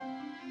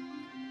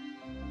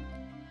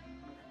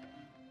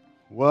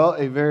Well,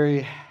 a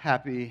very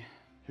happy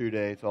Poo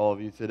Day to all of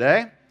you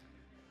today.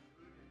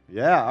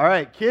 Yeah, all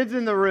right, kids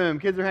in the room.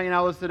 Kids are hanging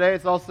out with us today.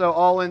 It's also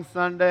All-In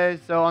Sunday,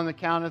 so on the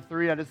count of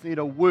three, I just need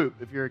a whoop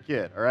if you're a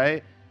kid, all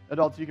right?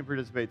 Adults, you can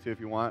participate too if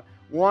you want.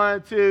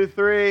 1, 2,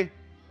 3.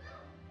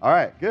 All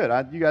right,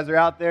 good. You guys are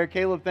out there.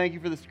 Caleb, thank you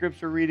for the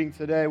scripture reading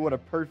today. What a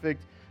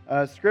perfect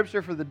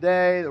scripture for the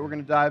day that we're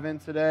going to dive in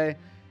today.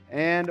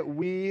 And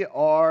we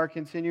are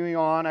continuing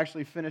on,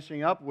 actually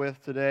finishing up with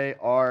today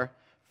our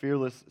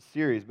Fearless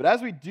series. But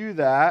as we do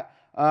that,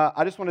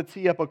 I just want to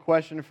tee up a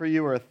question for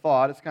you or a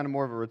thought. It's kind of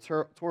more of a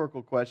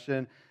rhetorical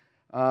question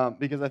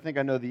because I think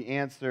I know the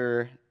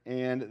answer.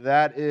 And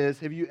that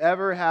is, have you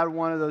ever had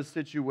one of those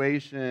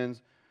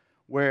situations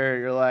where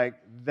you're like,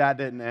 that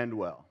didn't end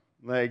well?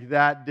 Like,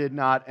 that did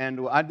not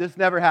end well. This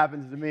never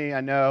happens to me,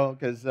 I know,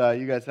 because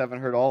you guys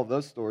haven't heard all of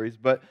those stories.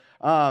 But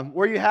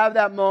where you have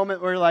that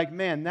moment where you're like,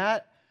 man,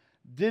 that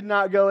did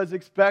not go as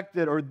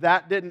expected, or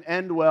that didn't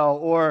end well,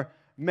 or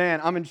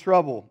man, I'm in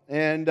trouble,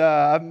 and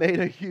I've made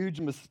a huge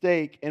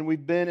mistake, and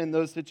we've been in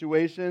those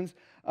situations.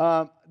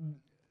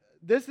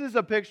 This is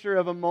a picture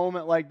of a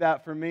moment like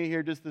that for me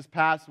here just this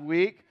past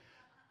week,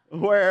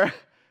 where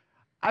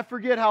I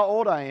forget how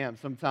old I am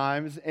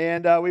sometimes,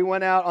 and we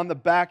went out on the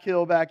back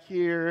hill back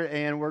here,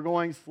 and we're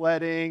going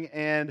sledding,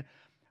 and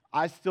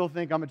I still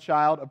think I'm a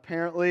child,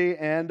 apparently,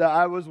 and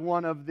I was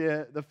one of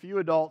the few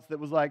adults that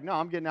was like, no,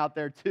 I'm getting out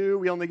there too.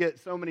 We only get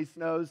so many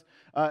snows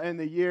in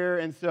the year,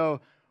 and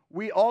so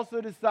we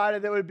also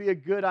decided that it would be a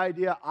good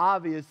idea.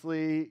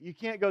 Obviously, you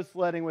can't go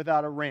sledding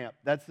without a ramp.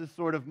 That's just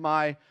sort of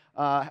my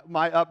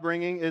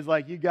upbringing is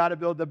like you got to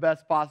build the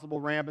best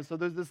possible ramp. And so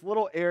there's this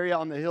little area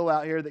on the hill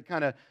out here that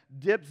kind of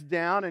dips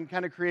down and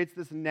kind of creates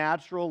this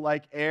natural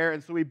like air.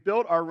 And so we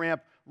built our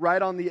ramp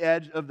right on the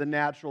edge of the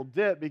natural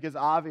dip because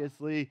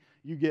obviously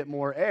you get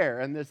more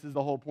air. And this is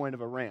the whole point of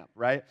a ramp,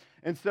 right?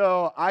 And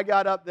so I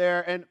got up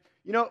there and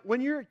you know, when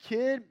you're a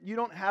kid, you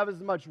don't have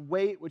as much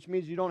weight, which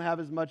means you don't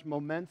have as much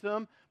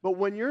momentum. But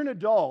when you're an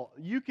adult,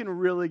 you can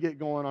really get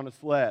going on a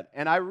sled.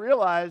 And I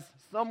realized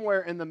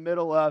somewhere in the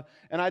middle of,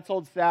 and I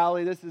told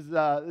Sally, this is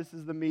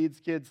the Meads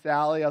kid,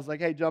 Sally. I was like,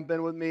 hey, jump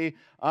in with me,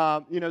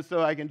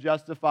 so I can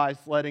justify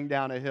sledding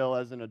down a hill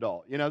as an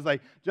adult. I was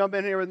like, jump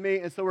in here with me.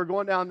 And so we're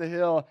going down the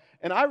hill.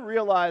 And I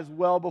realized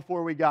well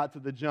before we got to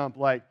the jump,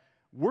 like,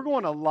 we're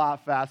going a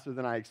lot faster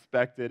than I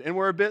expected. And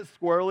we're a bit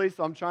squirrely,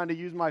 so I'm trying to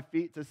use my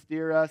feet to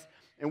steer us.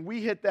 And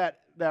we hit that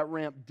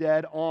ramp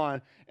dead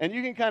on. And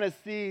you can kind of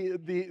see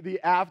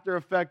the after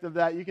effect of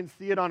that. You can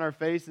see it on our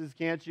faces,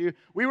 can't you?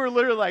 We were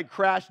literally like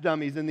crash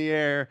dummies in the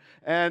air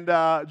and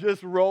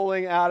just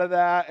rolling out of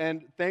that.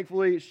 And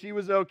thankfully, she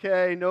was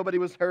okay. Nobody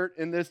was hurt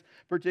in this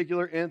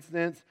particular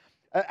instance.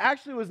 It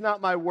actually was not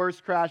my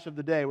worst crash of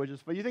the day, which is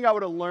fun. You think I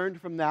would have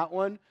learned from that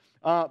one?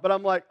 But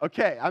I'm like,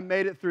 okay, I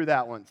made it through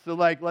that one. So,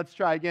 let's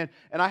try again.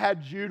 And I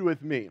had Jude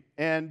with me.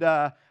 And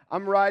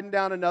I'm riding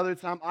down another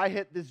time. I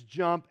hit this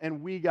jump,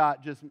 and we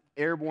got just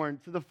airborne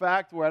to the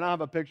fact where I don't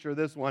have a picture of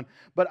this one,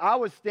 but I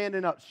was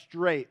standing up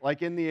straight,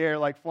 like in the air,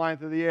 like flying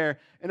through the air.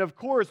 And, of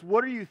course,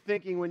 what are you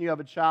thinking when you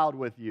have a child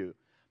with you?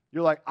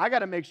 You're like, I got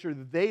to make sure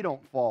that they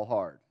don't fall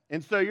hard.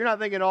 And so you're not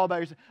thinking all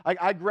about yourself.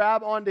 I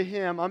grab onto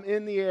him. I'm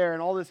in the air,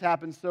 and all this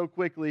happens so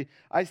quickly.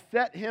 I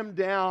set him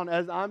down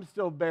as I'm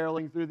still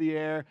barreling through the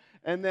air,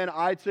 and then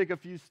I took a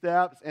few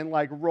steps and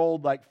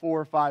rolled 4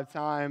 or 5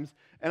 times.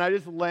 And I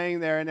just laying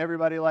there, and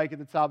everybody at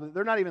the top of it,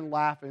 they're not even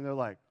laughing. They're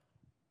like,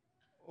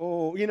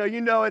 oh, you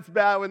know it's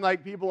bad when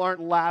people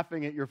aren't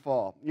laughing at your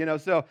fall.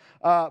 So,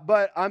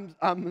 but I was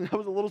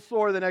a little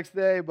sore the next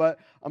day, but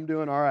I'm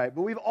doing all right.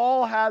 But we've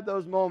all had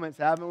those moments,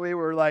 haven't we?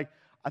 Where I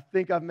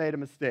think I've made a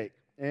mistake.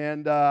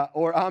 And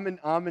or I'm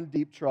in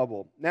deep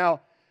trouble.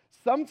 Now,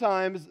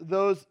 sometimes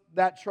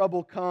that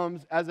trouble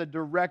comes as a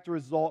direct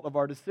result of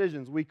our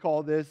decisions. We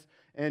call this,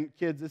 and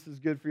kids, this is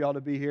good for y'all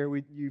to be here.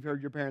 You've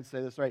heard your parents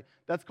say this, right?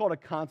 That's called a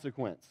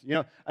consequence.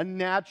 A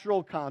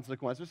natural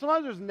consequence. Or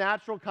sometimes there's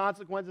natural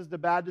consequences to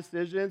bad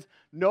decisions.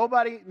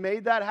 Nobody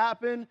made that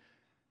happen.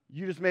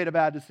 You just made a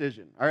bad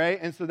decision, all right?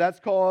 And so that's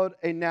called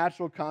a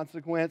natural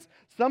consequence.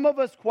 Some of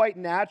us quite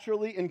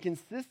naturally and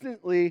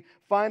consistently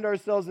find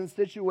ourselves in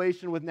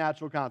situation with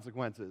natural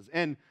consequences.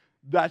 And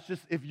that's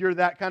just, if you're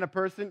that kind of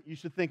person, you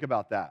should think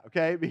about that,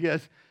 okay?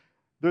 Because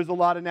there's a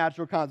lot of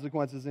natural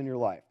consequences in your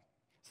life.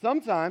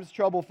 Sometimes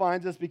trouble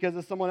finds us because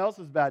of someone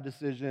else's bad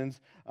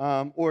decisions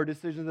or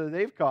decisions that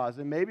they've caused.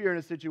 And maybe you're in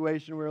a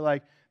situation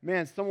where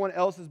man, someone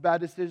else's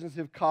bad decisions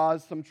have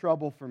caused some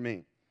trouble for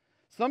me.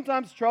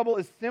 Sometimes trouble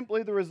is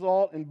simply the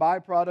result and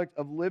byproduct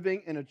of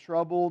living in a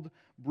troubled,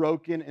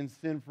 broken, and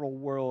sinful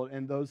world.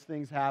 And those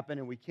things happen,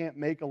 and we can't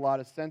make a lot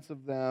of sense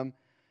of them.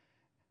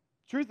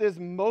 Truth is,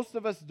 most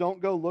of us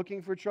don't go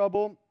looking for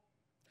trouble,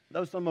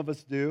 though some of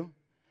us do.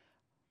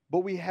 But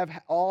we have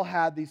all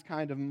had these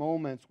kind of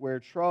moments where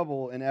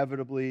trouble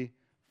inevitably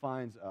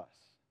finds us.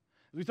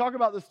 As we talk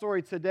about the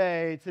story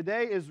today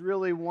is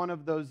really one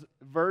of those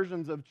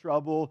versions of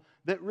trouble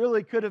that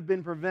really could have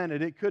been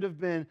prevented. It could have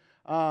been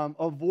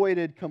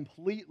avoided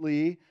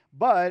completely,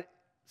 but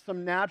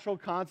some natural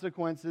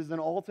consequences and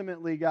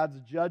ultimately God's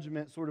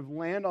judgment sort of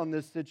land on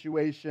this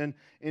situation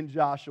in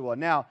Joshua.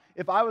 Now,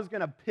 if I was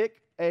going to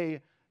pick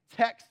a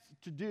text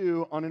to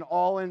do on an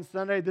all-in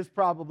Sunday, this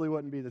probably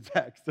wouldn't be the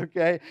text,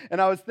 okay?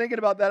 And I was thinking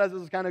about that as I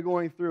was kind of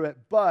going through it.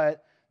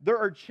 But there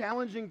are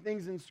challenging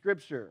things in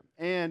Scripture,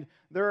 and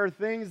there are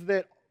things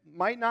that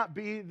might not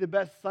be the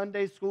best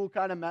Sunday school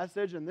kind of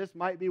message, and this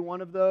might be one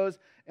of those,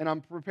 and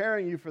I'm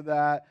preparing you for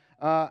that.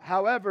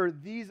 However,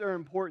 these are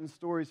important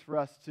stories for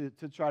us to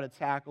try to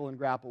tackle and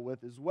grapple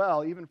with as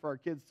well, even for our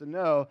kids to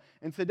know.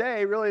 And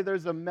today, really,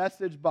 there's a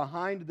message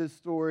behind this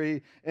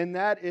story, and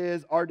that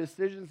is our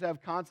decisions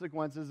have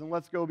consequences, and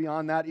let's go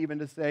beyond that even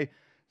to say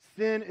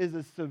sin is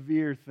a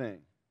severe thing.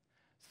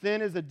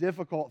 Sin is a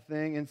difficult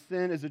thing, and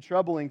sin is a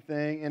troubling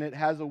thing, and it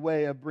has a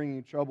way of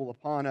bringing trouble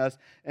upon us,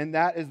 and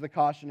that is the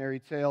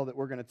cautionary tale that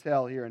we're going to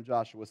tell here in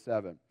Joshua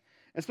 7.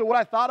 And so what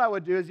I thought I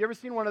would do is, you ever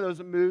seen one of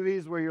those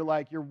movies where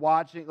you're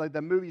watching, like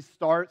the movie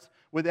starts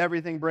with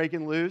everything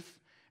breaking loose,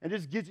 and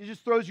it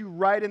just throws you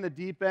right in the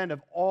deep end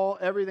of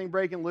everything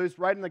breaking loose,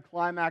 right in the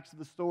climax of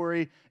the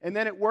story, and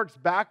then it works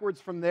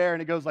backwards from there,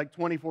 and it goes like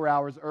 24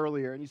 hours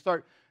earlier, and you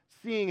start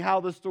seeing how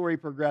the story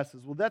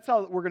progresses. Well, that's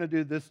how we're going to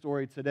do this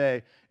story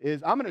today,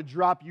 is I'm going to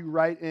drop you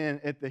right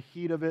in at the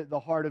heat of it, the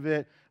heart of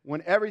it,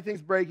 when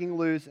everything's breaking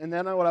loose, and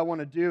then what I want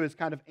to do is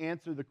kind of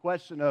answer the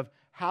question of,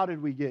 how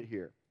did we get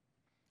here?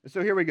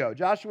 So here we go.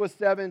 Joshua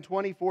 7,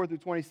 24 through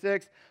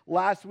 26.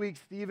 Last week,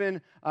 Stephen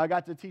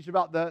got to teach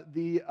about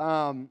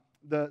the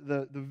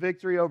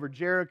victory over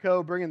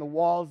Jericho, bringing the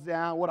walls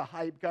down. What a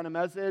hype kind of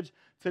message.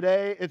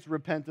 Today, it's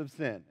repent of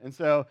sin. And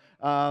so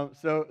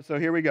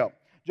here we go.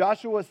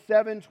 Joshua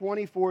 7,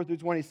 24 through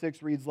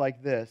 26 reads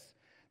like this.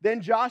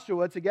 Then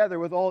Joshua, together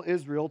with all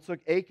Israel, took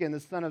Achan, the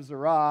son of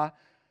Zerah,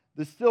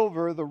 the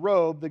silver, the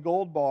robe, the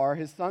gold bar,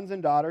 his sons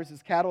and daughters,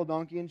 his cattle,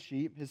 donkey, and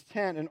sheep, his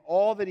tent, and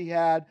all that he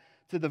had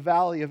to the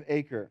valley of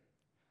Acre.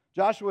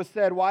 Joshua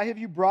said, "Why have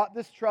you brought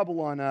this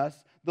trouble on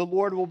us? The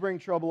Lord will bring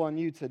trouble on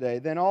you today."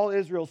 Then all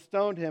Israel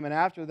stoned him, and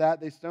after that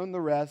they stoned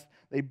the rest.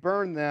 They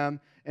burned them,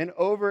 and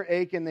over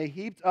Achan they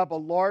heaped up a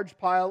large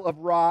pile of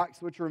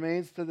rocks, which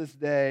remains to this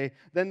day.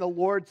 Then the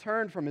Lord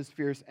turned from his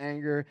fierce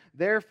anger.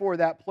 Therefore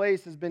that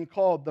place has been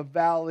called the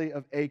Valley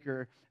of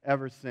Acre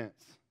ever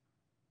since.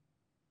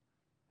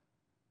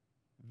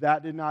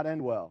 That did not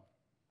end well.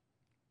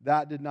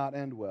 That did not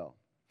end well.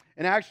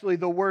 And actually,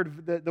 the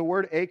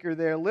word Acre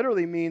there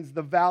literally means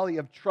the valley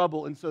of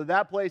trouble. And so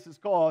that place is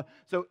called,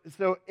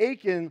 so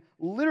Achan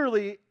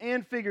literally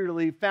and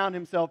figuratively found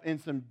himself in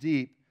some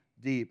deep,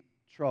 deep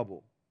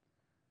trouble.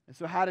 And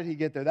so how did he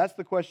get there? That's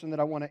the question that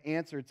I want to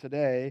answer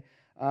today.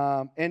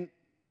 And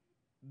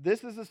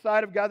this is a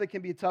side of God that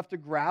can be tough to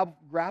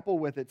grapple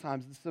with at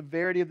times. The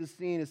severity of the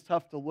scene is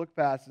tough to look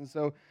past. And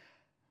so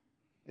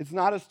it's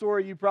not a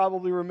story you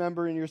probably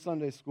remember in your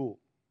Sunday school.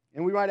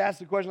 And we might ask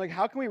the question, like,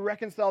 how can we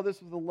reconcile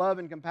this with the love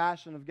and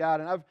compassion of God?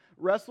 And I've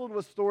wrestled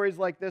with stories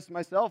like this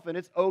myself, and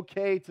it's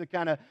okay to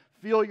kind of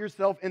feel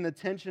yourself in the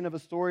tension of a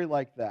story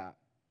like that.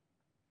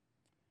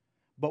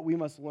 But we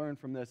must learn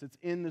from this. It's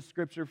in the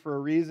Scripture for a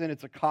reason.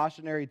 It's a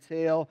cautionary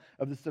tale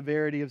of the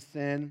severity of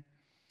sin.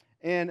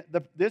 And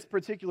this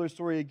particular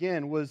story,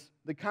 again, was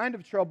the kind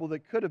of trouble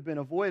that could have been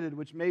avoided,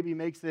 which maybe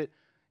makes it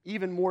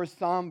even more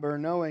somber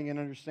knowing and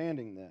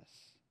understanding this.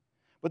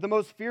 But the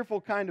most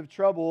fearful kind of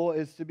trouble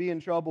is to be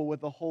in trouble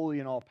with the holy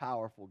and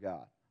all-powerful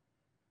God.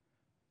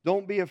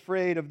 Don't be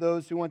afraid of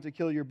those who want to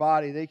kill your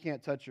body. They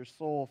can't touch your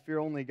soul. Fear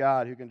only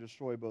God, who can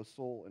destroy both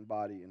soul and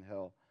body in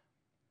hell.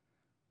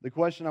 The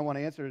question I want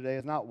to answer today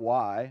is not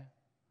why.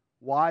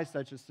 Why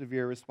such a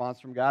severe response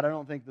from God? I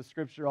don't think the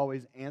Scripture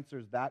always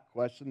answers that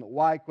question. The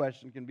why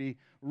question can be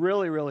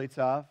really, really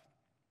tough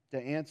to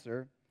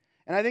answer.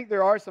 And I think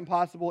there are some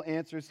possible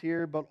answers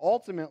here, but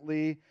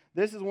ultimately,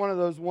 this is one of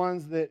those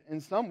ones that in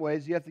some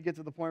ways you have to get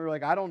to the point where you're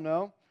like, I don't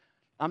know.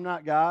 I'm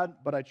not God,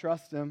 but I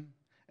trust Him.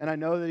 And I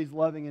know that He's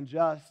loving and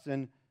just,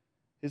 and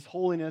His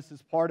holiness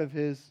is part of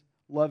His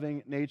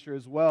loving nature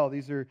as well.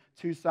 These are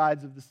two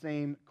sides of the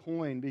same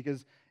coin,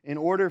 because in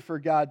order for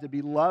God to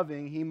be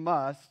loving, He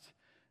must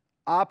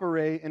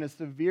operate in a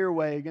severe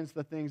way against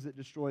the things that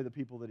destroy the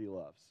people that He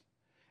loves.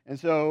 And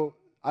so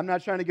I'm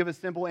not trying to give a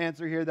simple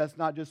answer here. That's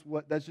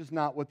just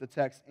not what the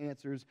text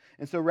answers.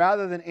 And so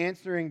rather than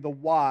answering the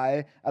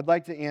why, I'd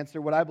like to answer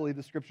what I believe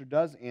the Scripture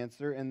does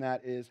answer, and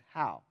that is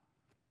how.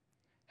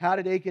 How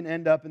did Achan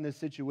end up in this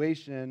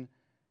situation?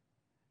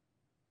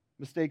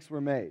 Mistakes were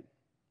made.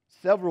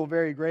 Several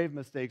very grave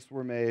mistakes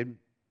were made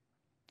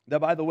that,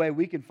 by the way,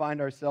 we can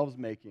find ourselves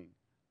making,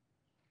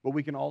 but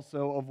we can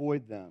also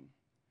avoid them,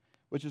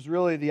 which is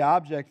really the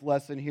object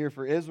lesson here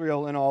for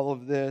Israel in all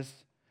of this.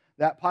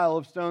 That pile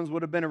of stones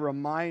would have been a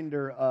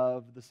reminder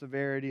of the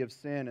severity of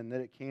sin and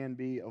that it can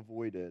be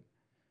avoided.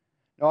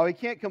 Now, we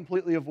can't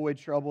completely avoid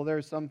trouble. There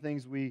are some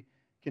things we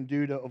can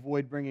do to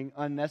avoid bringing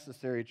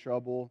unnecessary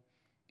trouble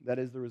that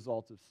is the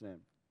result of sin.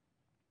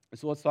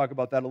 So let's talk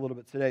about that a little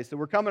bit today. So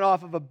we're coming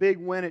off of a big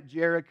win at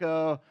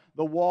Jericho.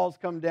 The walls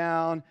come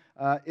down.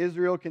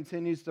 Israel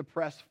continues to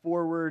press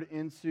forward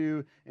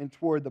into and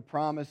toward the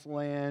promised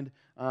land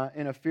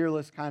in a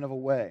fearless kind of a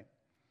way.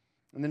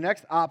 And the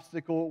next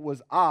obstacle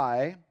was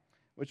Ai,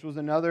 which was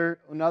another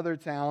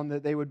town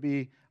that they would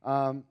be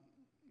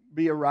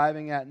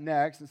arriving at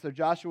next. And so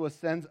Joshua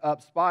sends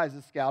up spies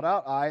to scout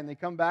out Ai, and they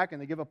come back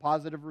and they give a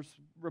positive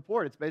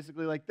report. It's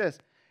basically like this: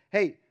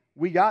 hey,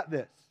 we got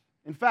this.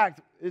 In fact,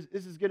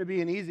 this is going to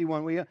be an easy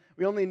one.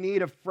 We only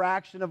need a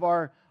fraction of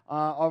our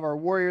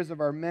warriors,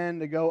 of our men,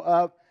 to go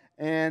up.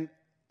 And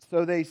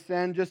so they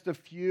send just a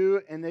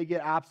few, and they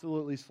get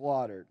absolutely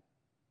slaughtered.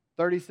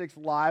 36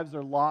 lives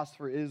are lost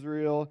for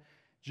Israel.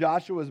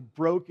 Joshua is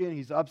broken.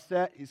 He's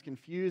upset. He's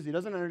confused. He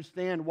doesn't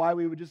understand why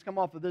we would just come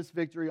off of this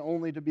victory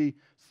only to be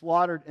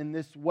slaughtered in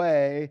this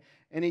way.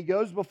 And he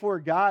goes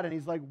before God, and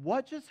he's like,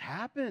 what just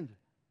happened?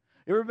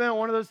 You ever been in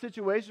one of those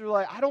situations where you're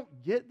like, I don't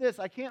get this.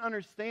 I can't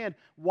understand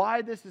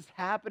why this is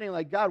happening.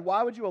 Like, God,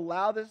 why would you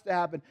allow this to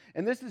happen?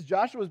 And this is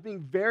Joshua's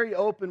being very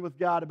open with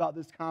God about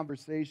this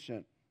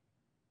conversation.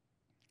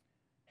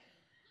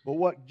 But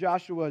what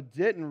Joshua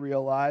didn't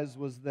realize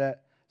was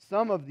that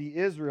some of the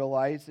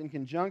Israelites, in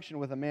conjunction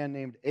with a man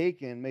named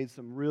Achan, made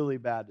some really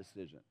bad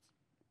decisions.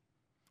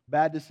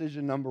 Bad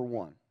decision number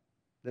one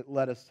that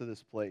led us to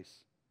this place.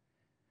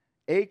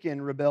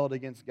 Achan rebelled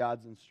against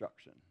God's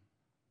instruction.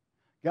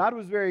 God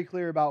was very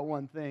clear about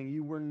one thing.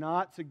 You were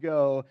not to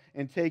go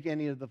and take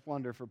any of the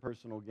plunder for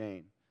personal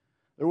gain.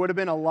 There would have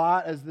been a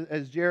lot,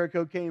 as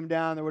Jericho came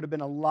down, there would have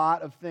been a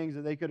lot of things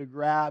that they could have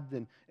grabbed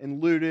and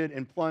looted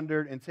and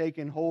plundered and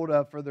taken hold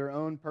of for their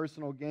own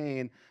personal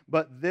gain.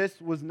 But this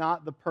was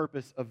not the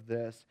purpose of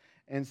this.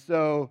 And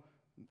so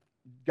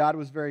God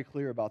was very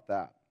clear about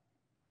that.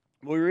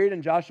 We read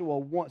in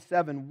Joshua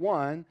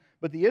 7:1,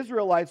 but the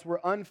Israelites were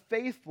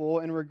unfaithful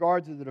in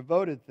regard to the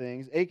devoted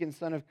things. Achan,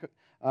 son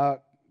of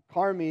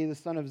Carmi, the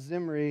son of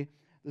Zimri,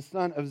 the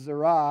son of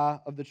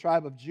Zerah of the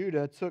tribe of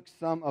Judah, took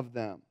some of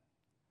them.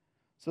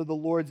 So the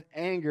Lord's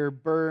anger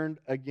burned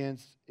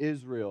against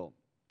Israel.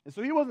 And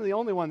so he wasn't the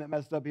only one that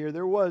messed up here.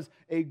 There was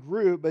a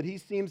group, but he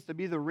seems to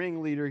be the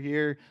ringleader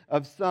here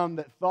of some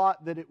that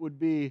thought that it would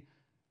be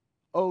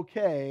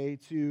okay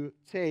to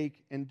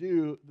take and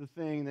do the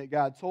thing that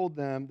God told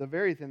them, the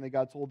very thing that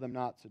God told them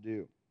not to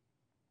do.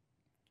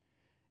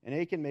 And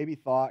Achan maybe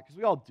thought, because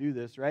we all do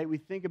this, right? We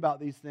think about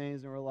these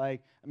things and we're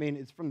like,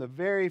 it's from the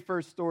very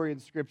first story in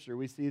Scripture.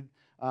 We see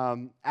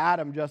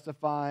Adam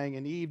justifying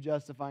and Eve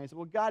justifying. So,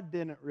 well, God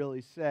didn't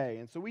really say.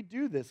 And so we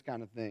do this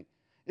kind of thing.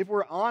 If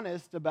we're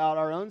honest about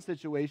our own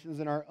situations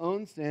and our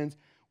own sins,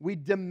 we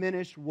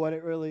diminish what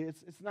it really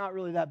is. It's not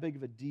really that big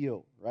of a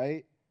deal,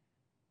 right?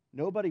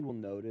 Nobody will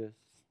notice.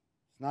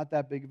 It's not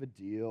that big of a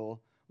deal.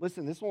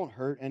 Listen, this won't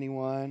hurt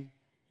anyone.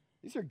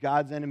 These are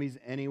God's enemies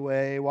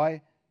anyway.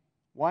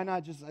 Why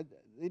not just,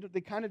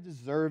 they kind of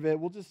deserve it.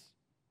 It's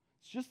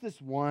just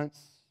this once.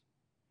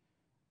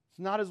 It's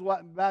not as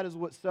bad as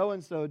what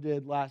so-and-so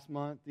did last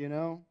month, you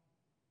know?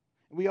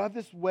 We have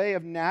this way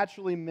of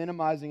naturally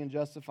minimizing and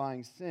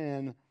justifying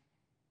sin,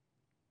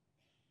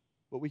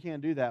 but we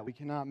can't do that. We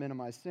cannot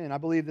minimize sin. I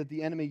believe that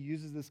the enemy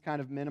uses this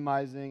kind of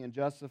minimizing and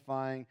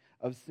justifying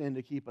of sin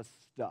to keep us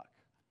stuck.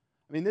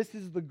 This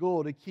is the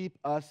goal, to keep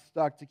us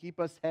stuck, to keep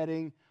us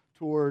heading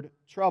toward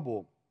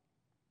trouble.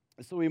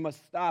 So we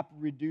must stop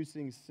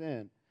reducing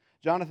sin.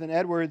 Jonathan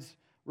Edwards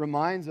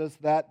reminds us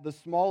that the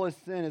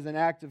smallest sin is an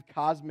act of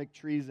cosmic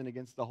treason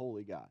against the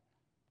holy God.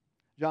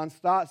 John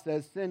Stott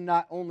says, sin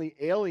not only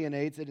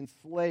alienates, it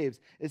enslaves.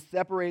 It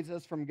separates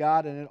us from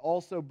God, and it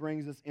also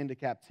brings us into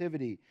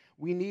captivity.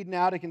 We need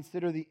now to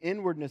consider the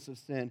inwardness of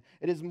sin.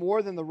 It is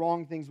more than the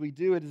wrong things we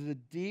do. It is a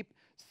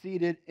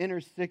deep-seated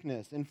inner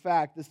sickness. In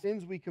fact, the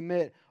sins we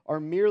commit are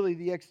merely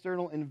the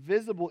external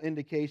invisible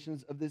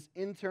indications of this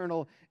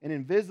internal and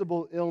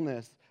invisible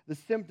illness, the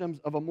symptoms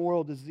of a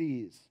moral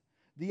disease.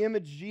 The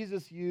image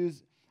Jesus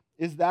used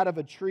is that of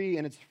a tree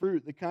and its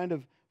fruit, the kind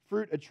of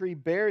fruit a tree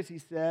bears, he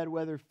said,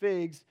 whether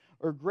figs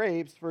or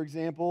grapes, for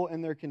example,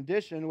 and their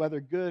condition, whether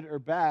good or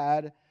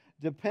bad,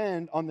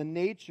 depend on the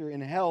nature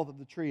and health of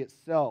the tree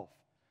itself.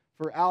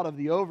 For out of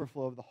the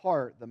overflow of the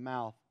heart, the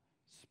mouth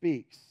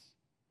speaks.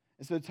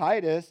 And so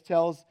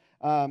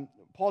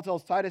Paul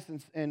tells Titus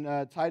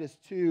in Titus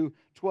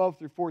 2:12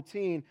 through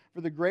 14,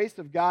 for the grace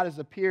of God has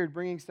appeared,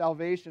 bringing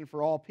salvation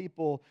for all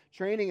people,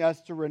 training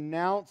us to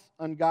renounce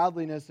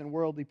ungodliness and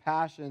worldly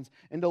passions,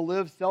 and to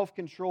live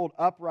self-controlled,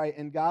 upright,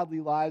 and godly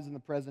lives in the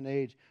present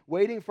age,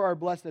 waiting for our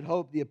blessed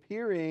hope, the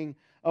appearing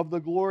of the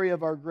glory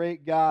of our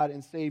great God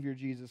and Savior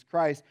Jesus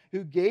Christ,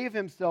 who gave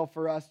himself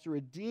for us to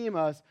redeem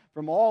us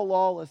from all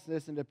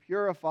lawlessness and to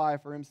purify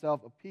for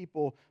himself a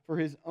people for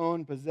his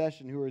own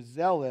possession who are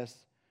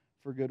zealous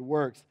for good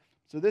works.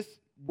 So this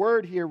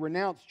word here,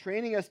 renounce,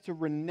 training us to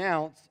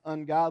renounce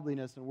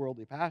ungodliness and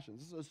worldly passions.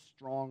 This is a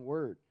strong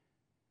word.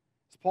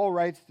 As Paul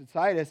writes to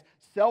Titus,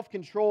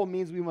 self-control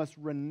means we must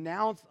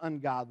renounce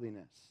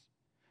ungodliness.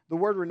 The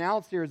word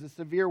renounce here is a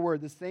severe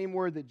word, the same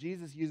word that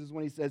Jesus uses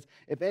when he says,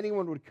 if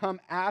anyone would come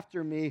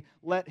after me,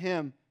 let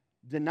him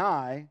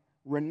deny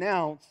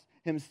renounce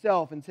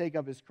himself and take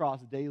up his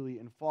cross daily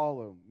and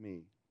follow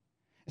me.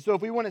 So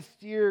if we want to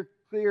steer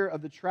clear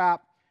of the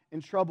trap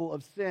and trouble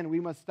of sin, we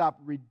must stop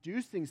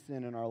reducing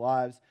sin in our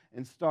lives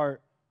and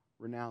start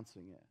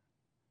renouncing it.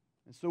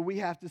 And so we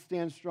have to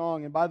stand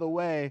strong. And by the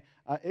way,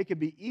 it can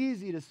be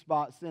easy to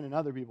spot sin in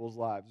other people's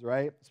lives,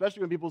 right?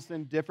 Especially when people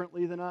sin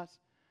differently than us.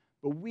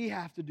 But we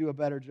have to do a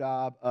better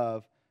job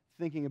of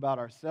thinking about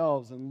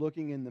ourselves and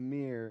looking in the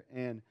mirror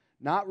and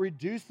not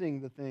reducing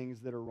the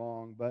things that are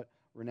wrong, but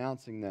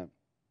renouncing them.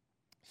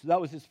 So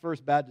that was his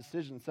first bad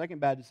decision. The second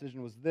bad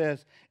decision was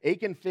this: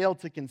 Achan failed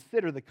to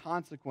consider the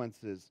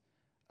consequences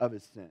of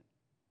his sin.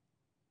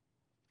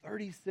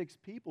 36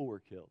 people were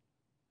killed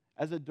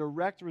as a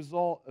direct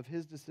result of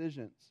his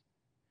decisions.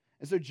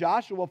 And so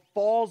Joshua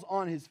falls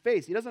on his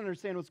face. He doesn't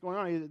understand what's going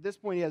on. At this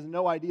point, he has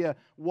no idea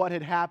what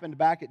had happened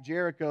back at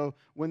Jericho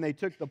when they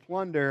took the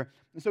plunder.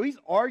 And so he's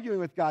arguing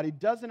with God. He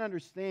doesn't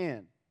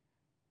understand.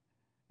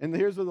 And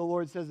here's what the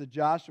Lord says to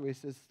Joshua. He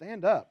says,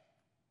 stand up.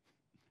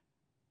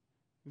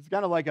 It's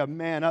kind of like a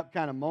man up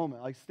kind of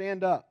moment. Like,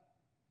 stand up.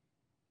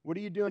 What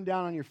are you doing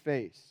down on your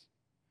face?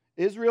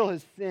 Israel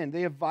has sinned.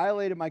 They have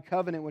violated my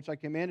covenant, which I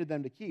commanded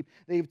them to keep.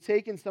 They have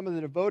taken some of the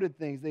devoted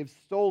things. They have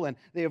stolen.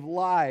 They have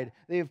lied.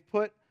 They have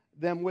put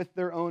them with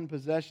their own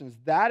possessions.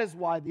 That is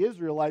why the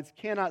Israelites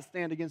cannot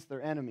stand against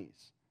their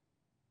enemies.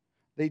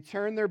 They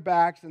turn their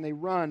backs and they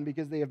run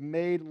because they have been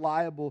made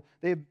liable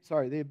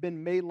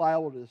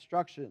to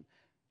destruction.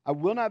 I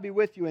will not be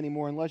with you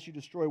anymore unless you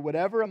destroy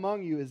whatever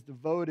among you is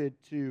devoted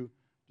to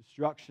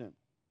destruction.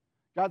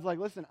 God's like,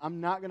 listen, I'm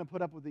not going to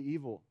put up with the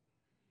evil.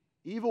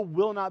 Evil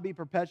will not be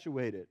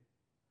perpetuated.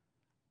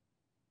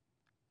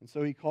 And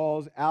so he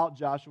calls out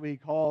Joshua. He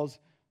calls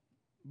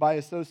by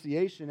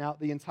association out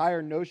the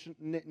entire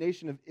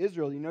nation of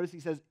Israel. You notice he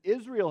says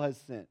Israel has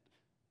sinned.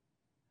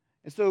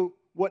 And so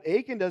what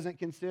Achan doesn't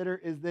consider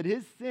is that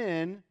his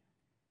sin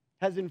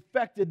has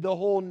infected the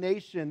whole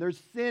nation.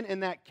 There's sin in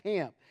that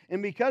camp.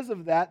 And because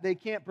of that, they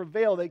can't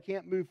prevail. They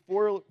can't move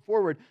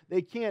forward.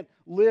 They can't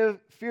live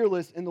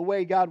fearless in the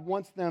way God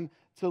wants them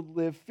to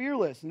live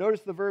fearless.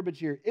 Notice the verbiage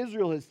here.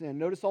 Israel has sinned.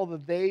 Notice all the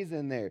theys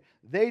in there.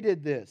 They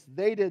did this.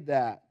 They did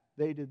that.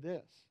 They did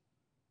this.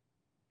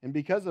 And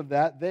because of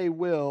that, they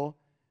will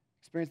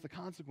experience the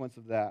consequence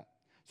of that.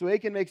 So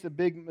Achan makes a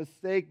big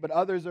mistake, but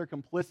others are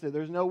complicit.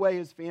 There's no way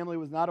his family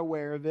was not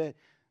aware of it.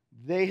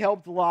 They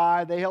helped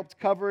lie. They helped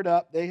cover it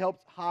up. They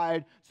helped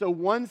hide. So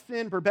one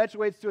sin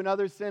perpetuates to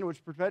another sin,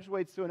 which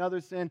perpetuates to another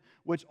sin,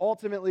 which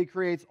ultimately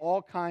creates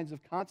all kinds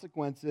of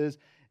consequences.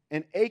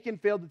 And Achan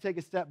failed to take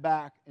a step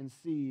back and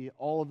see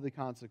all of the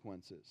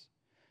consequences.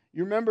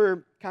 You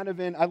remember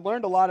I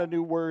learned a lot of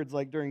new words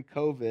like during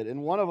COVID,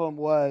 and one of them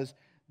was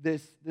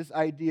this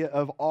idea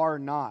of "are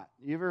not."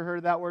 You ever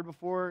heard that word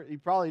before? You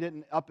probably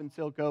didn't up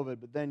until COVID,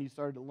 but then you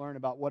started to learn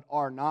about what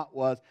 "are not"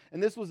 was.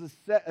 And this was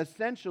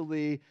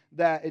essentially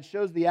that it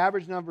shows the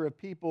average number of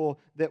people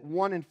that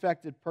one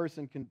infected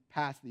person can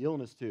pass the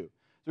illness to.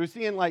 So we're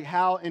seeing like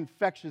how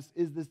infectious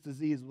is this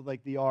disease with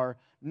like the "are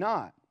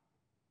not."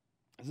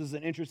 This is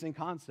an interesting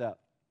concept.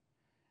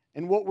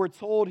 And what we're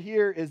told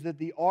here is that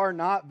the "are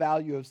not"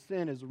 value of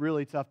sin is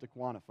really tough to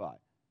quantify.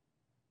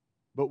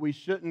 But we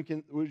shouldn't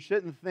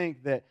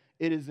think that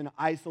it is an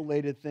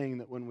isolated thing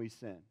that when we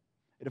sin.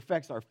 It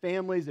affects our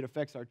families. It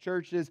affects our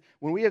churches.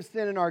 When we have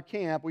sin in our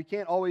camp, we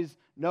can't always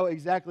know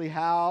exactly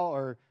how,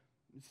 or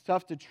it's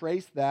tough to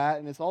trace that.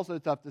 And it's also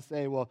tough to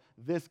say, well,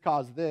 this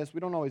caused this. We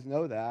don't always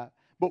know that.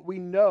 But we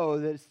know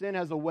that sin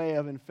has a way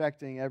of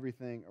infecting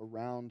everything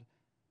around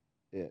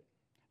it.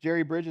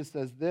 Jerry Bridges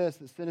says this,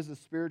 that sin is a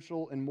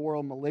spiritual and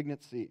moral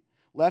malignancy.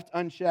 Left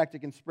unchecked, it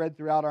can spread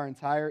throughout our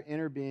entire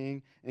inner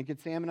being and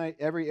contaminate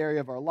every area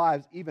of our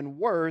lives. Even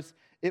worse,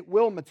 it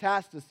will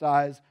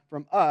metastasize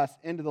from us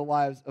into the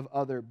lives of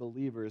other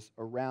believers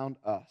around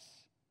us.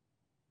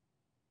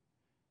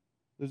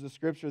 There's a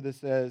scripture that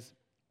says,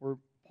 where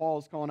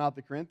Paul's calling out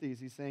the Corinthians,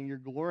 he's saying, your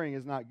glorying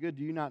is not good.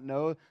 Do you not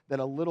know that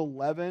a little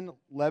leaven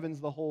leavens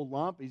the whole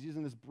lump? He's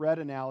using this bread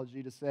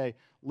analogy to say,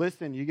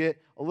 listen, you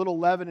get a little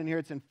leaven in here,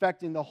 it's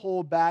infecting the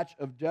whole batch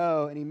of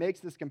dough. And he makes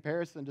this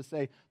comparison to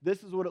say,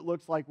 this is what it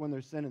looks like when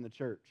there's sin in the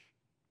church.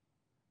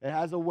 It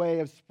has a way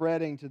of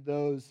spreading to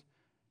those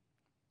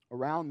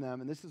around them.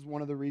 And this is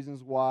one of the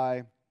reasons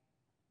why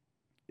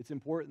it's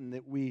important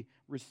that we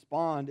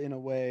respond in a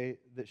way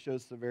that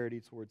shows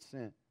severity towards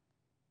sin.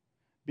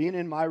 Being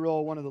in my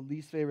role, one of the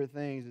least favorite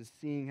things is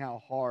seeing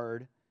how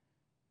hard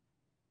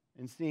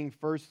and seeing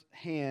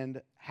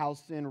firsthand how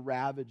sin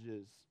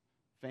ravages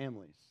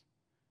families.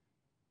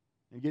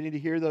 And getting to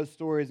hear those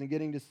stories and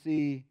getting to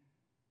see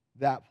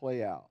that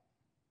play out.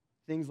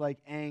 Things like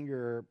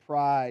anger,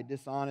 pride,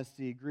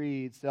 dishonesty,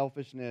 greed,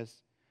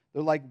 selfishness,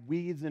 they're like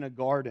weeds in a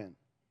garden.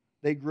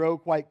 They grow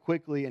quite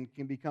quickly and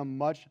can become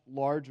much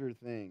larger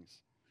things.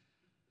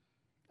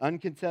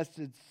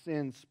 Uncontested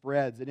sin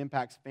spreads. It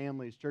impacts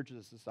families, churches,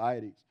 and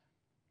societies.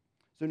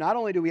 So not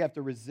only do we have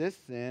to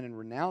resist sin and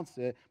renounce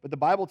it, but the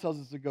Bible tells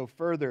us to go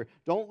further.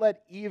 Don't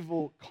let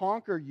evil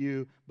conquer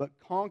you, but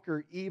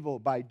conquer evil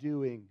by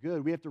doing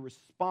good. We have to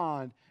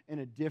respond in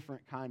a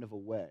different kind of a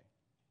way.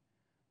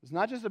 It's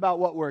not just about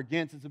what we're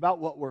against, it's about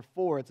what we're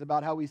for. It's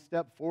about how we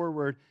step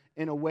forward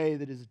in a way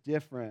that is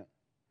different,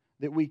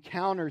 that we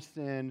counter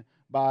sin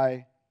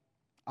by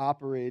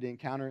operating,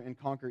 counter and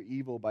conquer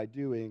evil by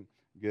doing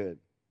good.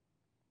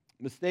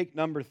 Mistake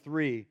number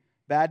 3,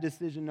 bad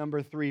decision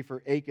number 3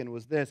 for Achan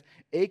was this.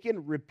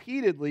 Achan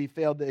repeatedly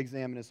failed to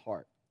examine his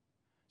heart.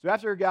 So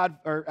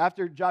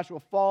after Joshua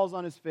falls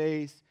on his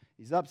face,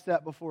 he's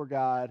upset before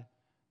God.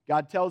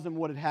 God tells him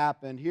what had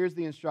happened. Here's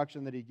the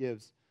instruction that he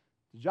gives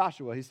to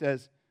Joshua. He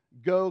says,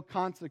 "Go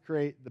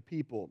consecrate the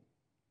people,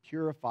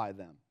 purify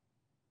them.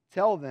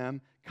 Tell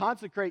them,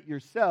 consecrate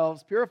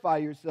yourselves, purify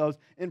yourselves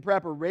in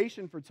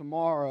preparation for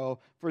tomorrow,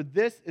 for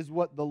this is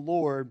what the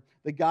Lord,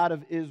 the God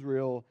of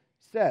Israel,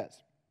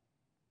 says.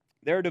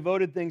 There are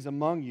devoted things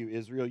among you,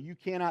 Israel. You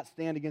cannot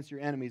stand against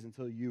your enemies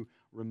until you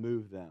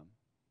remove them."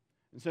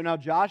 And so now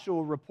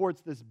Joshua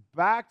reports this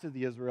back to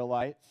the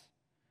Israelites.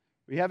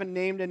 We haven't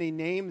named any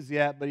names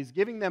yet, but he's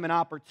giving them an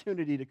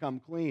opportunity to come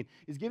clean.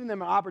 He's giving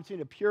them an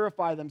opportunity to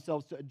purify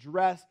themselves, to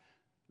address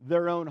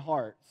their own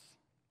hearts,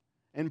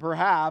 and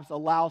perhaps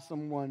allow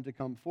someone to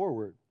come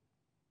forward.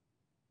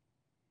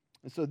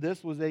 And so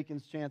this was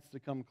Achan's chance to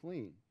come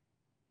clean,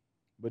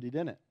 but he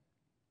didn't.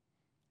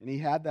 And he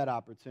had that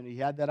opportunity. He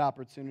had that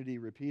opportunity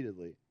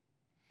repeatedly.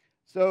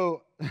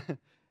 So,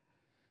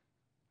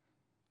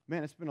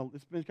 man, it's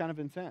been kind of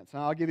intense.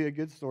 I'll give you a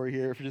good story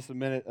here for just a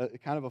minute,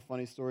 kind of a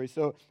funny story.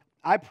 So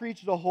I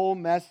preached a whole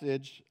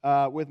message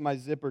with my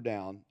zipper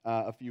down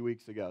a few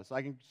weeks ago, so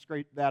I can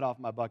scrape that off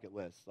my bucket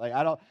list. Like,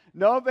 I don't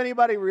know if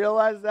anybody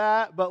realized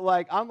that, but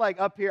I'm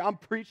up here, I'm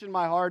preaching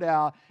my heart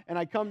out, and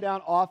I come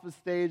down off the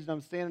stage, and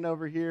I'm standing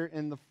over here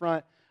in the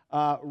front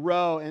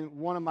row, and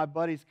one of my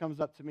buddies comes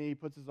up to me, he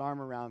puts his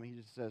arm around me, he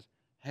just says,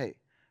 "Hey,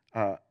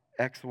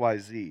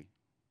 XYZ,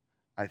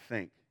 I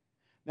think."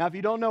 Now, if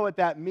you don't know what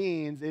that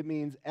means, it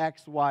means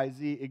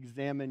XYZ,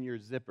 examine your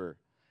zipper.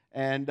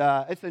 And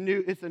it's a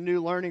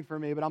new learning for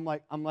me, but I'm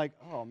like,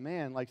 oh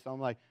man, so I'm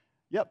like,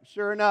 yep,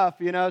 sure enough,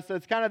 So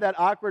it's kind of that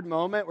awkward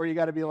moment where you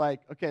got to be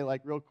like, okay,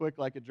 real quick,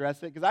 address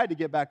it, because I had to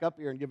get back up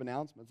here and give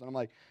announcements, and I'm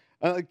like,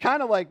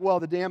 kind of well,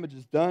 the damage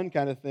is done,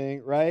 kind of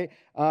thing, right?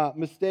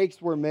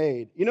 Mistakes were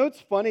made.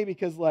 It's funny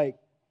because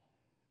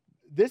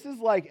this is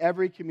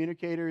every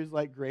communicator's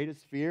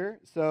greatest fear.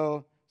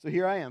 So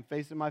here I am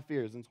facing my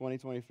fears in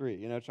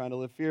 2023, trying to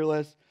live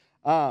fearless.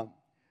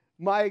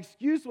 My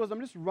excuse was I'm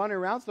just running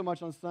around so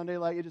much on Sunday,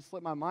 it just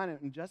slipped my mind.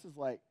 And Jess is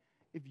like,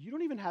 if you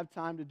don't even have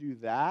time to do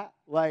that,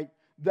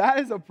 that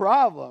is a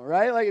problem,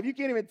 right? If you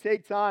can't even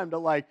take time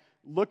to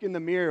look in the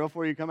mirror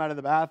before you come out of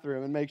the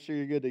bathroom and make sure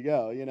you're good to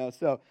go,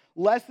 So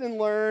lesson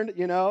learned,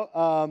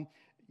 now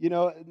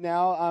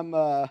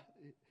I'm.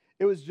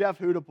 It was Jeff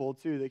Hoodapool,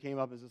 too, that came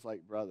up and was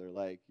just brother,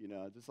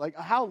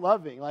 how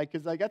loving,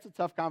 because that's a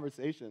tough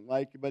conversation,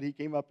 but he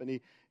came up and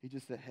he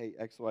just said, "Hey,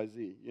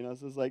 XYZ,"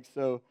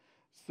 so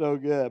it's so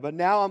good. But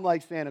now I'm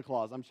like Santa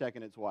Claus. I'm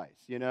checking it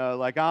twice,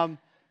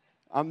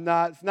 I'm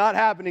not, it's not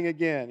happening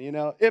again,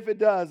 If it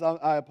does,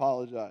 I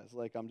apologize.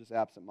 I'm just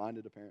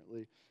absent-minded,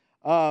 apparently.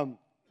 So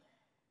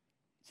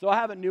I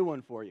have a new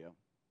one for you.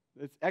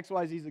 It's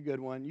XYZ is a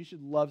good one. You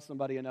should love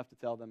somebody enough to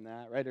tell them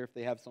that, right? Or if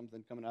they have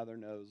something coming out of their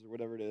nose or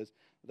whatever it is.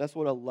 That's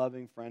what a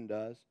loving friend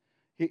does.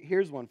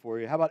 Here's one for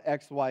you. How about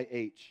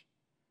XYH?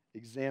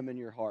 Examine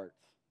your heart.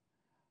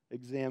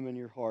 Examine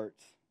your heart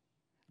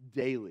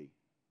daily.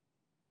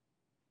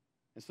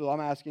 And so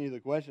I'm asking you the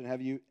question,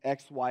 have you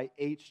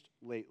XYH'd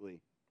lately?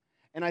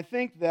 And I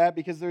think that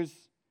because there's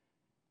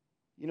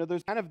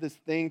kind of this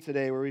thing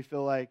today where we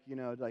feel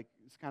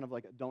it's kind of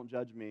like a don't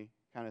judge me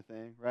kind of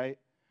thing, right?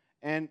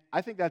 And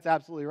I think that's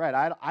absolutely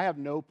right. I have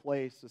no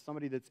place to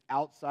somebody that's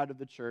outside of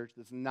the church,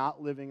 that's not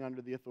living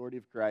under the authority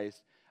of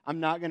Christ. I'm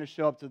not going to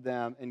show up to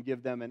them and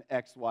give them an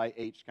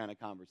XYH kind of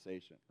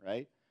conversation,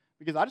 right?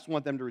 Because I just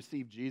want them to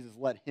receive Jesus,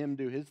 let him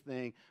do his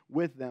thing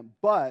with them.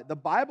 But the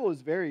Bible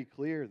is very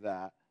clear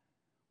that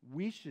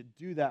we should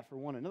do that for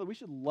one another. We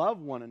should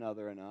love one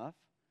another enough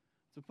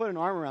to put an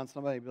arm around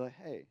somebody and be like,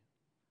 "Hey,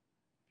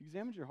 have you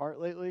examined your heart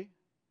lately?"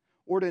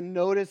 Or to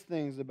notice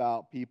things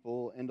about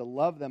people and to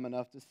love them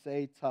enough to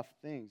say tough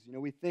things.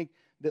 We think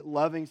that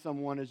loving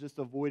someone is just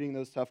avoiding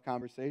those tough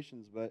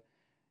conversations, but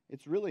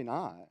it's really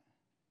not.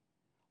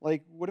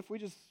 What if we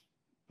just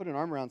put an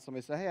arm around somebody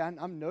and say, "Hey,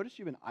 I've noticed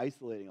you've been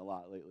isolating a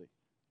lot lately.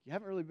 You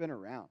haven't really been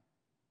around.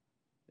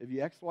 Have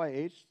you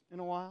XYH'd in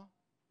a while?"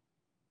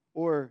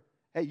 Or,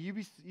 "Hey,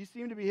 you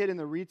seem to be hitting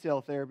the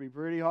retail therapy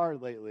pretty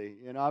hard lately.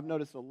 I've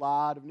noticed a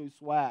lot of new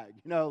swag.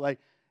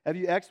 Have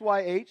you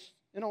XYH'd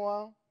in a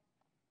while?"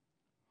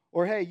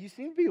 Or, "Hey, you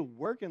seem to be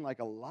working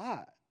a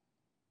lot.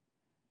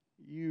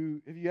 Have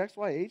you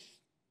XYH'd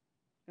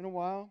in a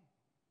while?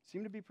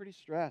 Seem to be pretty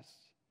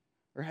stressed."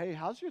 Or, "Hey,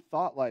 how's your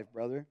thought life,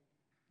 brother?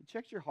 You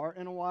checked your heart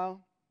in a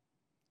while?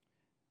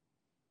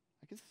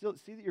 I can still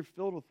see that you're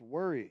filled with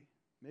worry.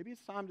 Maybe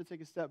it's time to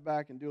take a step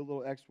back and do a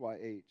little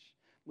XYH."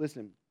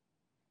 Listen,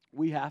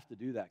 we have to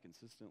do that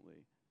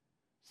consistently.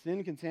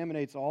 Sin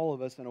contaminates all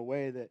of us in a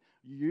way that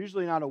you're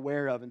usually not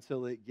aware of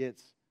until it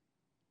gets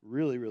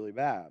really, really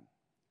bad.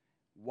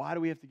 Why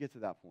do we have to get to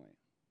that point?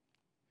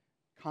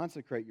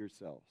 consecrate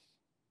yourselves.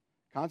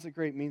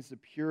 Consecrate means to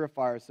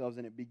purify ourselves,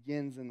 and it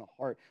begins in the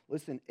heart.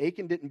 Listen,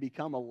 Achan didn't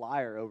become a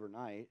liar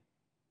overnight.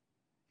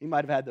 He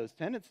might have had those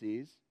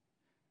tendencies,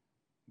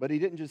 but he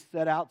didn't just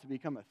set out to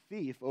become a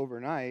thief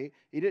overnight.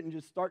 He didn't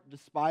just start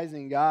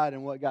despising God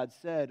and what God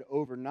said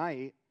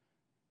overnight.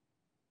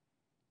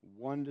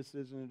 One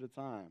decision at a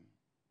time.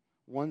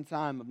 One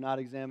time of not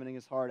examining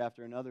his heart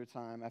after another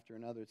time, after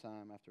another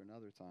time, after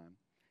another time.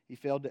 He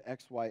failed to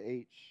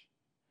XYH.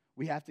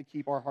 We have to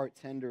keep our heart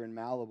tender and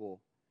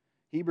malleable.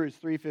 Hebrews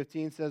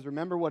 3:15 says,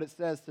 remember what it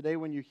says today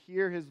when you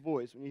hear his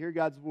voice, when you hear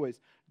God's voice,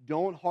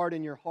 don't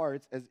harden your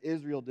hearts as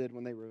Israel did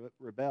when they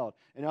rebelled.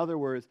 In other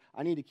words,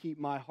 I need to keep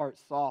my heart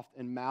soft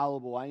and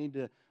malleable. I need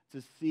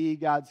to see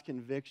God's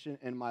conviction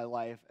in my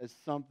life as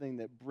something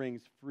that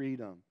brings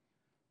freedom,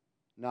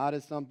 not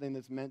as something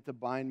that's meant to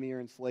bind me or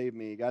enslave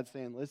me. God's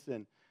saying,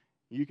 listen,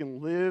 you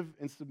can live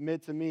and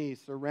submit to me,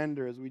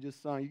 surrender, as we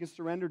just sung. You can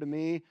surrender to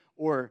me,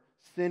 or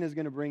sin is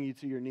going to bring you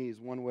to your knees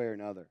one way or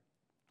another.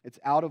 It's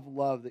out of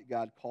love that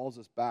God calls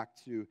us back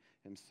to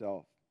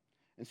himself.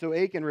 And so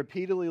Achan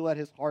repeatedly let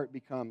his heart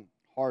become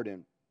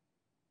hardened,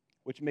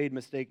 which made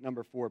mistake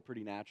number 4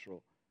 pretty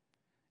natural.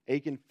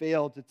 Achan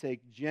failed to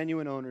take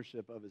genuine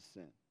ownership of his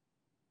sin.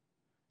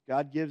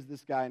 God gives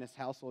this guy and his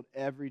household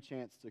every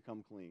chance to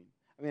come clean.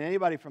 I mean,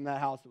 anybody from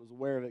that house that was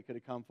aware of it could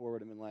have come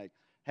forward and been like,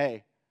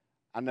 hey,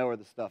 I know where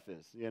the stuff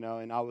is, and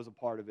I was a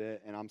part of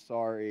it, and I'm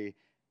sorry.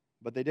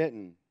 But they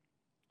didn't.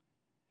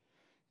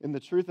 And the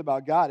truth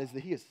about God is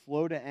that he is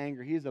slow to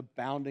anger. He is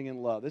abounding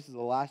in love. This is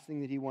the last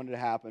thing that he wanted to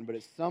happen. But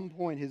at some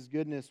point, his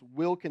goodness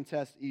will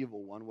contest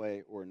evil one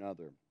way or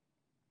another.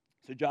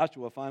 So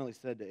Joshua finally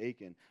said to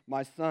Achan,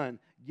 my son,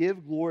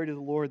 give glory to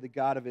the Lord, the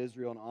God of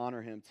Israel, and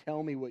honor him.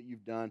 Tell me what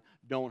you've done.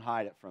 Don't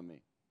hide it from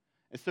me.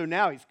 And so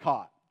now he's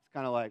caught. It's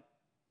kind of like,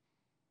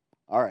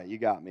 all right, you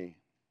got me.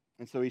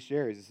 And so he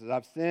shares. He says,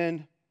 I've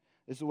sinned.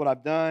 This is what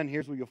I've done.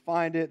 Here's where you'll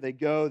find it. They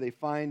go. They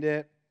find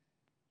it.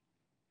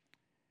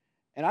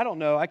 And I don't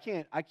know, I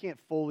can't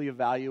fully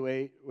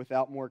evaluate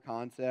without more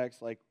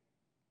context, like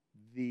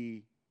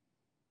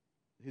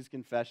his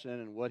confession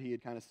and what he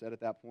had kind of said at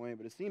that point,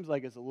 but it seems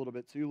like it's a little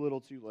bit too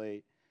little too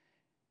late.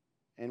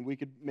 And we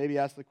could maybe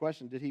ask the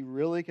question, did he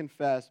really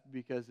confess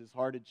because his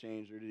heart had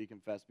changed, or did he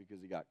confess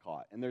because he got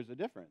caught? And there's a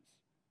difference.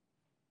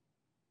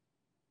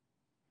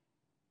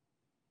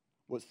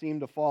 What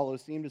seemed to follow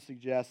seemed to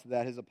suggest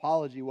that his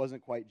apology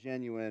wasn't quite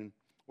genuine,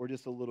 or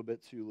just a little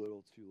bit too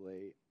little too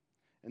late.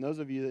 And those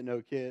of you that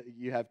know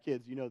you have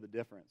kids, you know the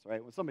difference,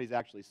 right? When somebody's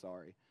actually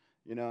sorry,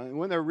 and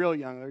when they're real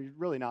young, they're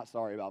really not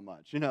sorry about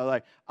much.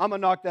 Like, I'm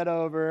going to knock that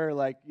over.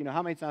 Like,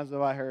 how many times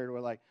have I heard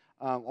where, like,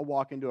 I'll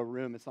walk into a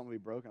room and something will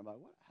be broken. I'm like,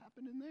 what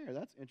happened in there?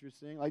 That's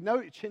interesting. Like,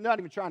 no, not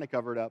even trying to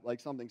cover it up,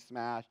 like something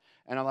smashed.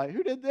 And I'm like,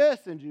 who did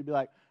this? And you'd be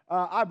like,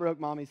 I broke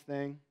mommy's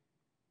thing.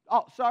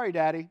 Oh, sorry,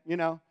 Daddy. It's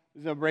going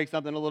to break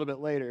something a little bit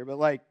later.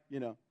 But,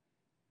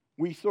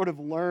 we sort of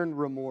learn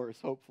remorse,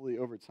 hopefully,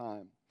 over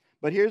time.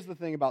 But here's the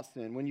thing about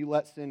sin. When you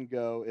let sin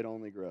go, it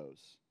only grows.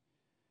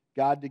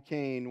 God to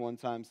Cain one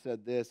time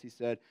said this. He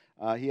said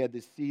he had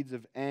these seeds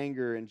of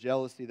anger and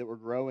jealousy that were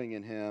growing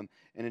in him.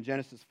 And in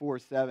Genesis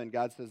 4:7,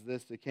 God says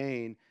this to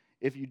Cain,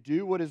 if you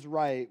do what is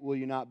right, will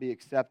you not be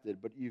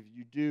accepted? But if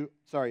you do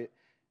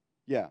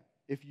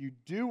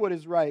what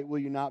is right, will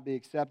you not be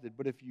accepted?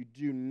 But if you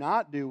do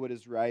not do what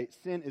is right,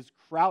 sin is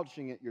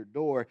crouching at your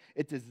door.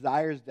 It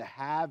desires to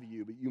have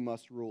you, but you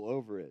must rule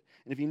over it.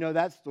 And if you know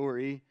that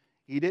story,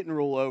 he didn't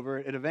rule over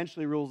it. It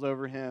eventually rules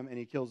over him, and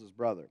he kills his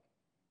brother.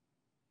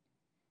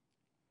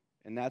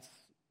 And that's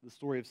the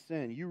story of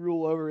sin. You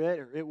rule over it,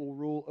 or it will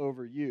rule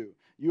over you.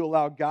 You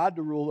allow God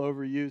to rule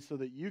over you so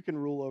that you can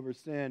rule over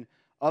sin.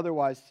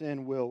 Otherwise,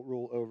 sin will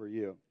rule over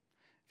you.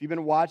 If you've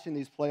been watching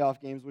these playoff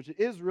games, which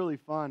is really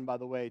fun, by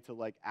the way,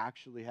 to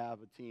actually have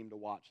a team to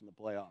watch in the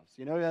playoffs.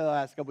 The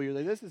last couple of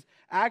years, this is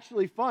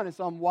actually fun. And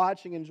so I'm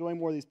watching, enjoying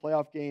more of these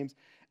playoff games.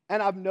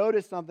 And I've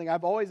noticed something.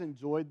 I've always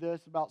enjoyed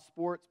this about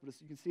sports, but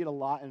you can see it a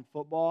lot in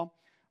football.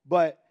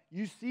 But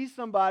you see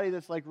somebody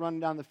that's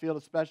running down the field,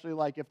 especially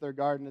if they're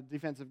guarding, a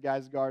defensive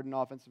guy's guarding an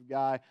offensive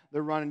guy.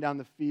 They're running down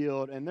the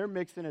field, and they're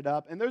mixing it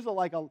up. And there's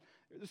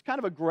there's kind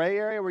of a gray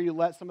area where you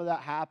let some of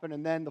that happen,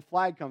 and then the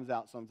flag comes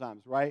out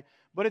sometimes, right?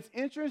 But it's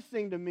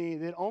interesting to me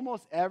that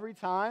almost every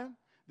time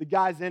the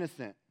guy's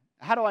innocent.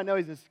 How do I know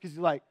he's innocent? Because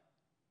he's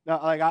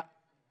no,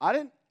 I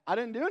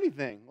didn't do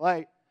anything.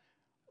 Let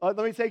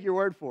me take your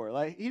word for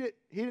it. He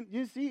didn't.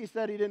 You see, he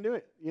said he didn't do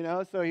it.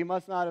 So he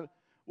must not have.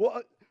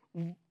 Well,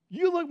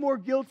 you look more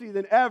guilty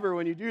than ever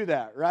when you do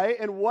that, right?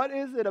 And what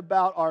is it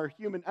about our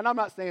human? And I'm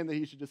not saying that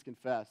he should just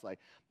confess.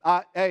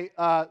 Hey,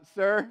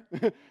 sir,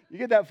 you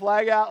get that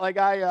flag out.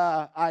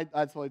 I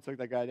totally took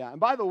that guy down. And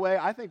by the way,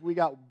 I think we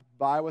got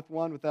by with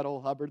that whole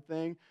Hubbard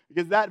thing,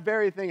 because that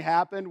very thing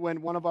happened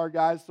when one of our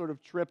guys sort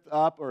of tripped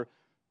up, or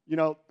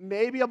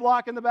maybe a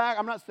block in the back.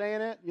 I'm not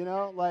saying it,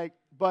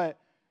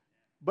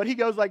 but he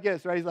goes like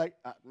this, right? He's like,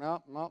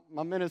 no,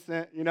 I'm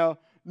innocent,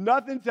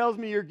 Nothing tells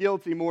me you're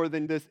guilty more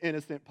than this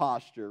innocent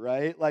posture,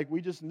 right? Like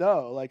we just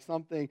know, like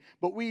something.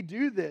 But we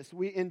do this.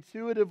 We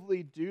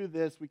intuitively do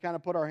this. We kind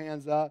of put our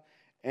hands up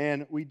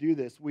and we do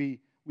this. We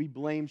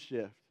blame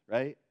shift,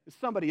 right? It's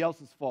somebody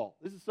else's fault.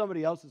 This is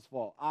somebody else's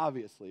fault,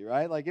 obviously,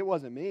 right? Like it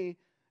wasn't me.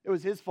 It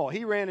was his fault.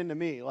 He ran into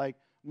me. Like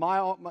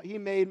he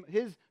made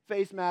his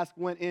face mask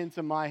went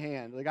into my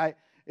hand. Like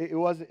it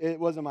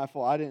wasn't my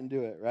fault. I didn't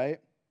do it, right?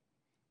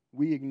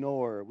 We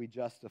ignore, we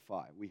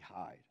justify, we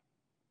hide.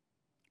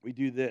 We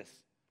do this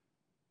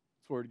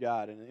toward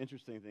God. And the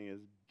interesting thing is,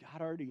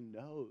 God already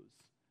knows.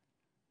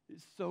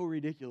 It's so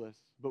ridiculous,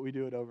 but we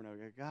do it over and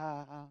over.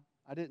 God,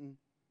 I didn't.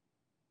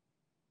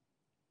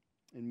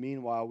 And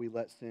meanwhile, we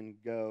let sin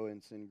go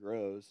and sin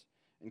grows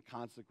and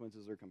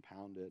consequences are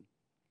compounded.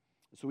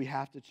 So we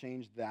have to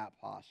change that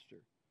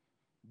posture,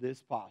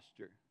 this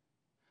posture,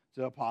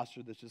 to a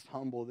posture that's just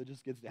humble, that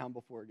just gets down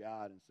before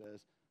God and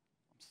says,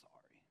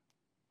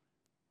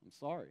 I'm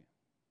sorry.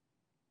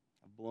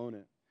 I've blown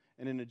it.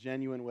 And in a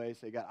genuine way,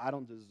 say, God, I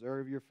don't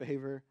deserve your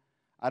favor.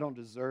 I don't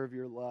deserve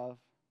your love.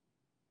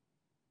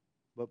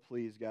 But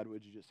please, God,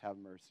 would you just have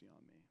mercy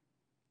on me,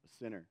 a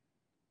sinner?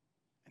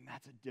 And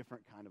that's a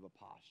different kind of a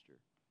posture.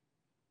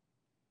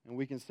 And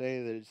we can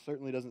say that it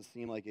certainly doesn't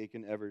seem like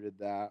Achan ever did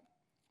that.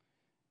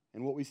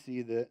 And what we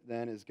see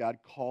then is God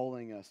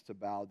calling us to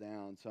bow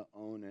down, to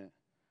own it,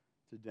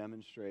 to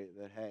demonstrate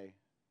that, hey,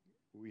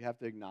 we have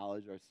to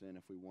acknowledge our sin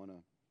if we want to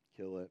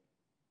kill it.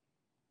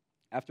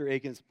 After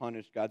Achan's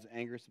punished, God's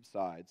anger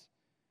subsides.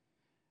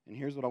 And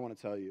here's what I want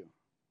to tell you.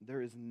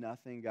 There is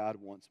nothing God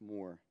wants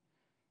more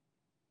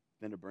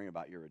than to bring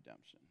about your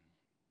redemption.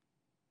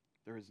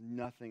 There is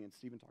nothing, and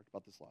Stephen talked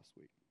about this last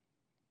week.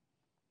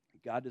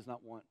 God does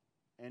not want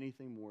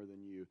anything more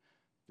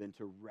than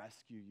to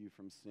rescue you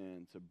from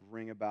sin, to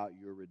bring about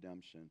your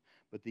redemption.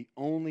 But the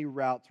only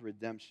route to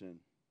redemption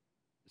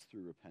is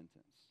through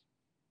repentance.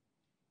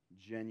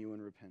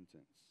 Genuine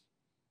repentance.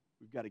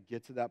 We've got to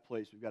get to that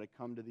place. We've got to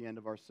come to the end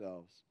of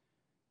ourselves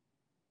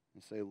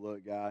and say,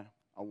 look, God,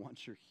 I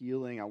want your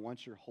healing. I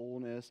want your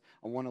wholeness.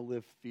 I want to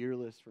live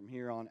fearless from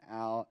here on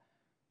out.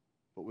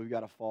 But we've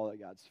got to fall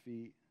at God's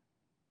feet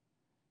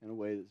in a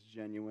way that's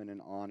genuine and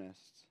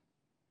honest.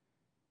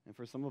 And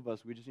for some of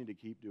us, we just need to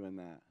keep doing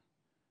that.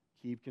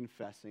 Keep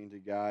confessing to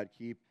God.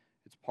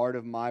 It's part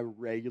of my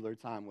regular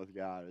time with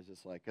God. It's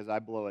just like, because I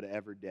blow it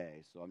every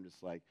day. So I'm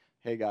just like,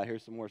 hey, God,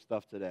 here's some more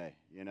stuff today.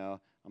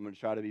 I'm going to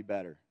try to be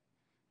better.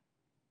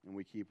 And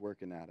we keep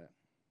working at it.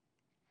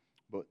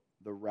 But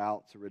the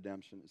route to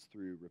redemption is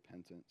through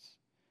repentance.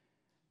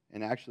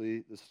 And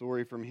actually, the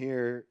story from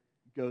here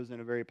goes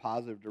in a very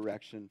positive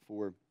direction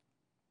for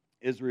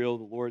Israel.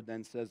 The Lord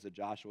then says to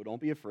Joshua,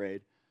 don't be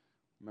afraid.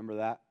 Remember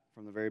that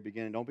from the very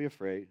beginning. Don't be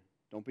afraid.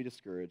 Don't be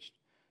discouraged.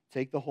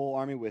 Take the whole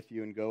army with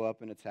you and go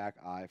up and attack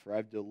Ai, for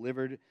I've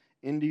delivered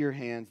into your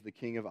hands the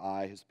king of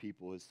Ai, his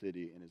people, his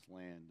city, and his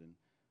land. And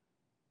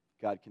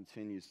God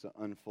continues to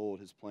unfold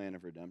his plan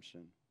of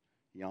redemption.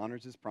 He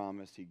honors his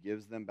promise. He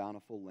gives them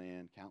bountiful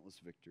land, countless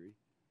victory.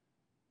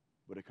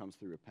 But it comes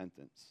through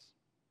repentance.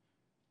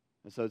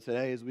 And so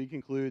today, as we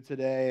conclude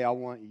today, I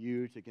want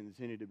you to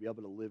continue to be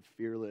able to live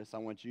fearless. I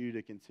want you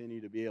to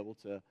continue to be able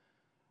to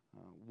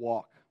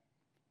walk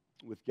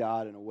with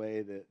God in a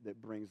way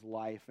that brings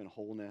life and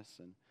wholeness.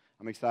 And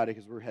I'm excited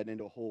because we're heading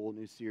into a whole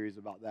new series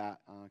about that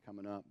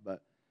coming up.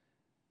 But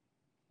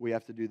we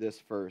have to do this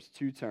first.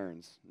 2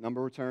 turns.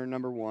 Number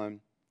one,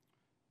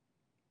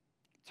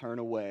 turn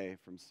away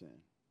from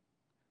sin.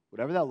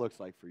 Whatever that looks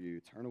like for you,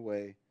 turn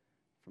away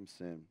from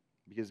sin.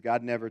 Because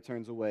God never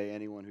turns away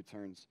anyone who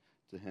turns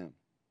to him.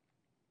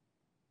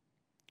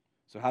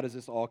 So how does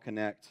this all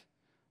connect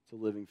to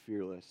living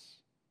fearless?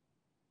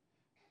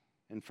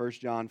 In 1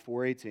 John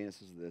 4:18, it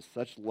says this,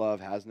 such love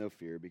has no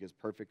fear, because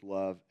perfect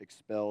love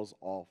expels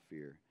all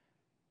fear.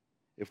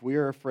 If we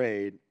are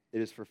afraid,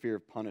 it is for fear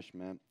of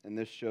punishment, and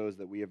this shows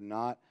that we have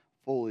not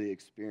fully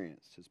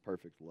experienced his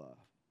perfect love.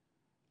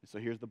 And so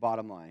here's the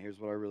bottom line. Here's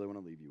what I really want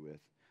to leave you with.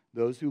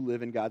 Those who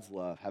live in God's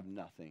love have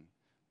nothing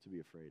to be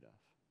afraid of.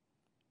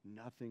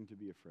 Nothing to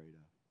be afraid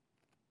of.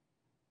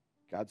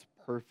 God's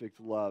perfect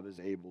love is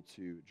able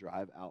to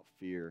drive out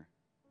fear.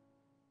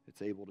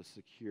 It's able to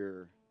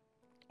secure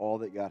all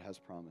that God has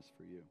promised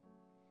for you.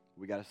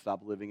 We got to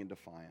stop living in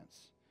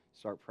defiance.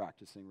 Start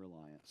practicing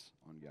reliance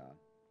on God.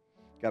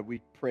 God,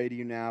 we pray to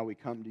you now. We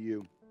come to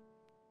you.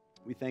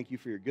 We thank you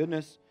for your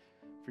goodness,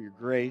 for your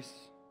grace.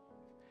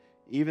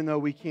 Even though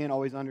we can't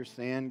always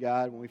understand,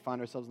 God, when we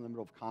find ourselves in the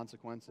middle of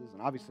consequences,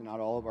 and obviously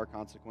not all of our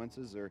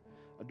consequences are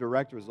a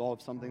direct result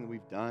of something that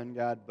we've done,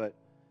 God, but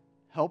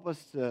help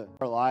us to live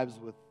our lives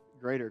with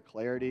greater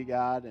clarity,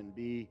 God, and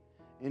be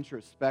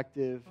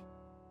introspective.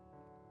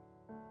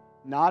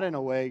 Not in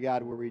a way,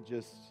 God, where we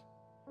just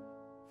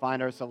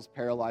find ourselves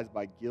paralyzed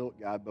by guilt,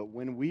 God, but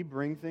when we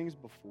bring things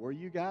before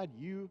you, God,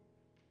 you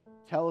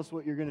tell us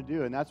what you're going to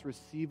do, and that's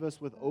receive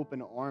us with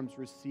open arms,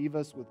 receive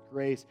us with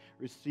grace,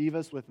 receive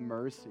us with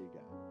mercy,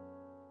 God.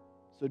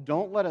 So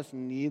don't let us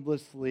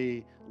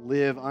needlessly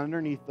live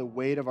underneath the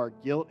weight of our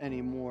guilt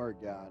anymore,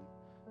 God.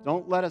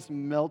 Don't let us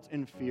melt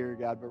in fear,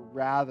 God, but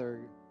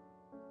rather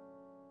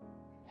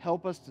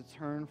help us to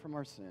turn from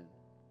our sin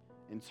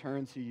and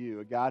turn to you,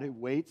 a God who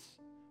waits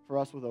for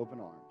us with open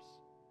arms.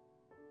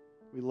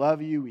 We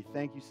love you. We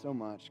thank you so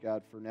much,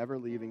 God, for never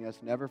leaving us,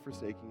 never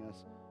forsaking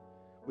us.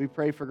 We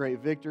pray for great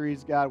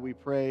victories, God. We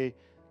pray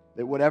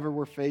that whatever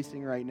we're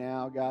facing right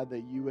now, God,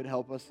 that you would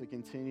help us to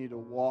continue to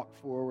walk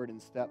forward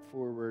and step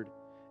forward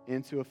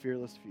into a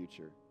fearless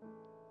future,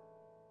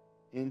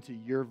 into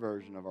your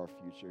version of our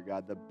future,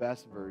 God, the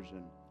best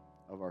version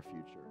of our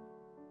future.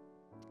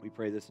 We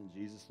pray this in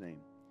Jesus' name.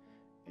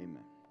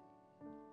 Amen.